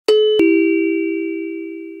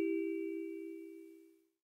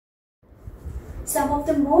Some of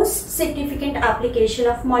the most significant application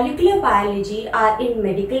of molecular biology are in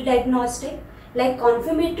medical diagnostic, like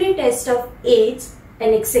confirmatory test of AIDS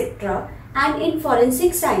and etc., and in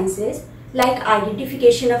forensic sciences, like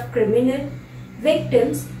identification of criminal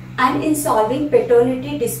victims and in solving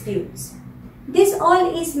paternity disputes. This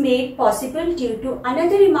all is made possible due to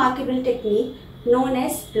another remarkable technique known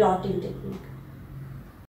as blotting technique.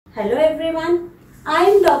 Hello everyone, I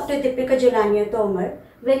am Dr. Deepika Jolaniya-Tomer,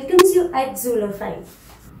 welcomes you at Zoolofied.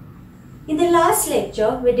 In the last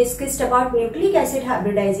lecture, we discussed about nucleic acid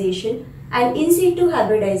hybridization and in situ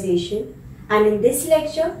hybridization, and in this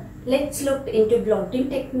lecture, let's look into blotting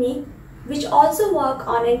technique, which also work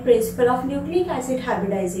on a principle of nucleic acid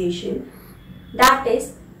hybridization, that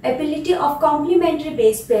is, ability of complementary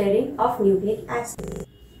base pairing of nucleic acid.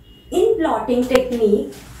 In blotting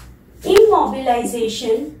technique,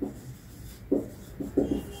 immobilization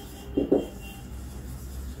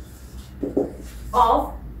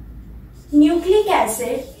of nucleic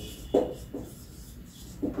acid,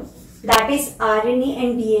 that is RNA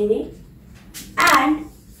and DNA, and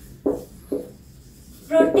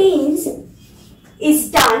proteins is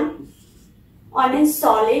done on a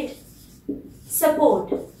solid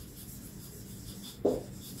support.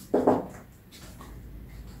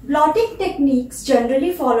 Blotting techniques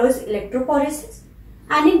generally follows electrophoresis,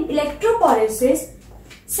 and in electrophoresis,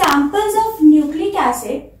 samples of nucleic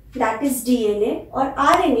acid, that is DNA or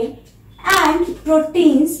RNA, and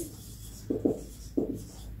proteins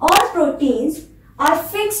are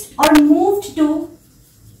fixed or moved to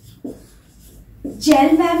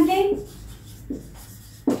gel membrane,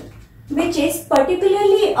 which is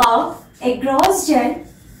particularly a agarose gel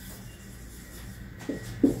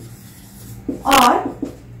or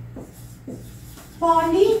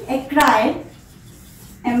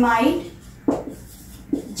polyacrylamide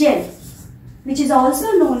gel, which is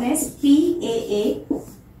also known as PAA,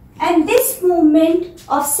 and this movement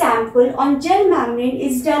of sample on gel membrane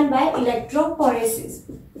is done by electrophoresis.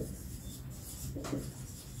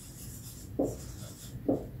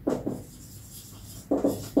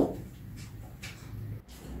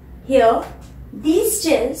 Here, these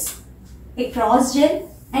gels, agarose gel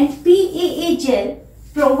and PAA gel,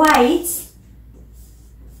 provides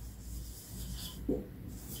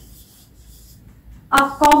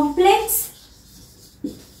a complex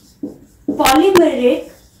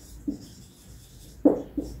polymeric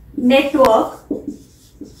network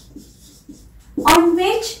on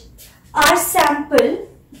which our sample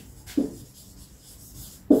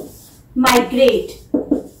migrate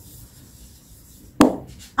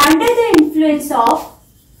under the influence of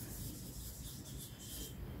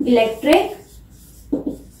electric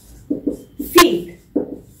field.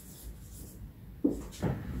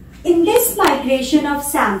 In this migration of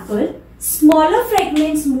sample, smaller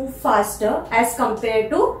fragments move faster as compared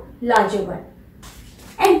to larger one.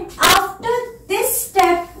 And after this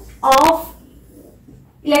step of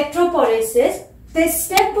electrophoresis, this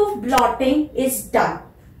step of blotting is done,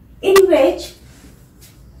 in which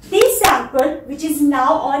this sample, which is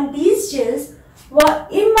now on these gels, were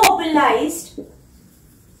immobilized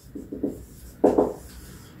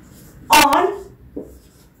on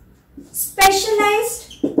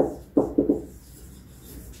specialized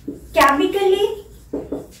chemically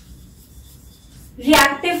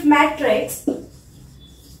reactive matrix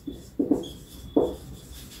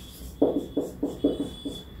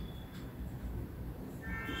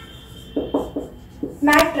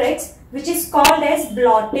which is called as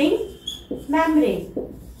blotting membrane.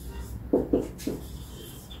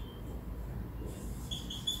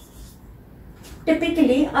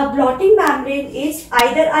 Typically, a blotting membrane is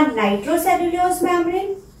either a nitrocellulose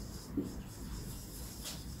membrane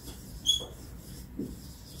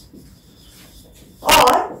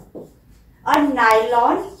or a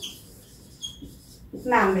nylon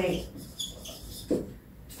membrane.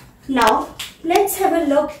 Now, let's have a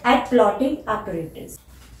look at blotting apparatus.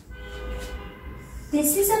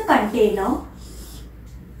 This is a container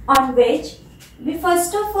on which we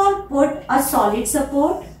first of all put a solid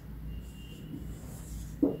support.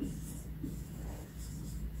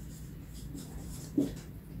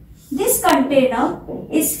 This container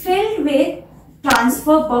is filled with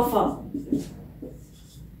transfer buffer.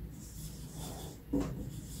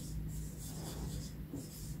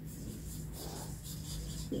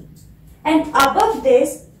 And above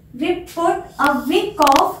this, we put a wick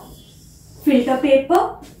of filter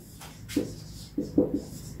paper.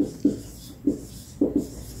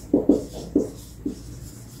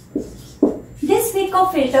 This wick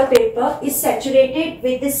of filter paper is saturated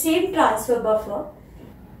with the same transfer buffer.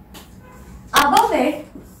 Above it,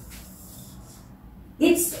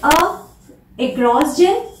 it's a agarose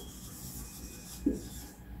gel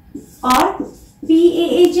or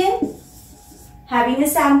PAA gel, having a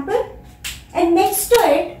sample, and next to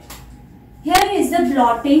it, here is the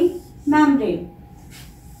blotting membrane.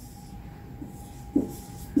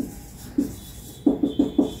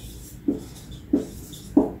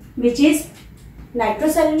 Which is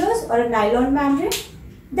nitrocellulose or a nylon membrane.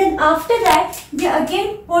 Then after that, we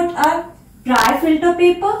again put a dry filter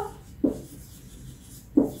paper,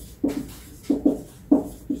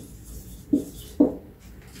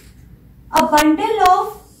 a bundle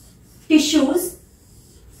of tissues,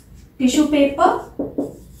 tissue paper,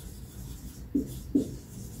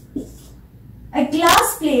 a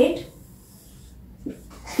glass plate,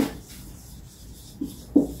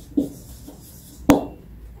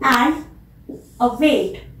 and a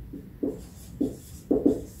weight.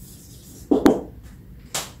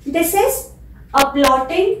 This is a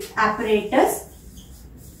blotting apparatus.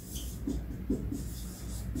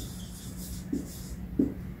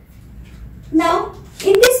 Now,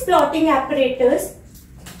 in this blotting apparatus,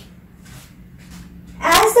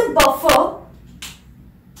 as the buffer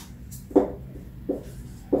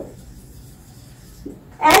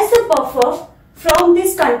from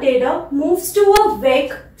this container moves to a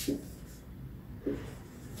wick,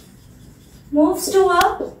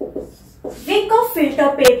 of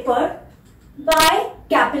filter paper by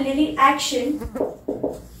capillary action,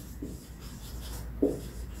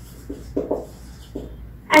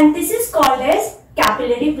 and this is called as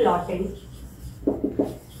capillary blotting.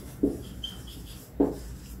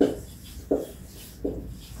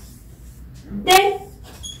 Then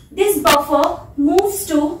this buffer moves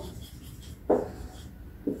to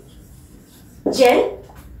gel,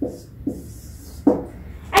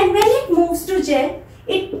 and when it moves to gel,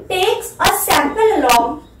 it takes a sample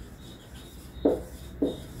along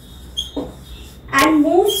and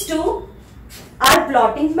moves to our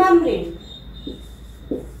blotting membrane.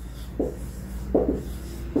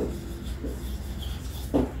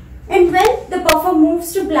 And when the buffer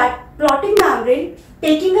moves to blotting membrane,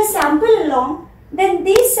 taking a sample along, then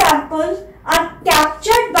these samples are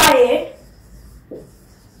captured by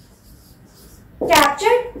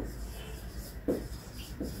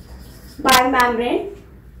membrane,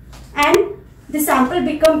 and the sample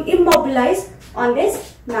become immobilized on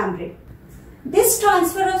this membrane. This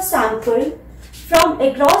transfer of sample from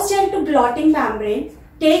agarose gel to blotting membrane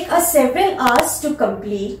take several hours to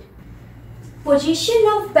complete. Position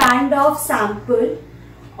of band of sample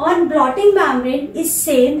on blotting membrane is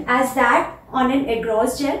same as that on an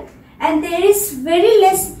agarose gel, and there is very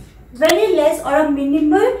less or a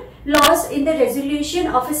minimal loss in the resolution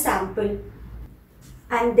of a sample.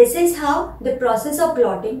 And this is how the process of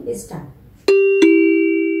blotting is done.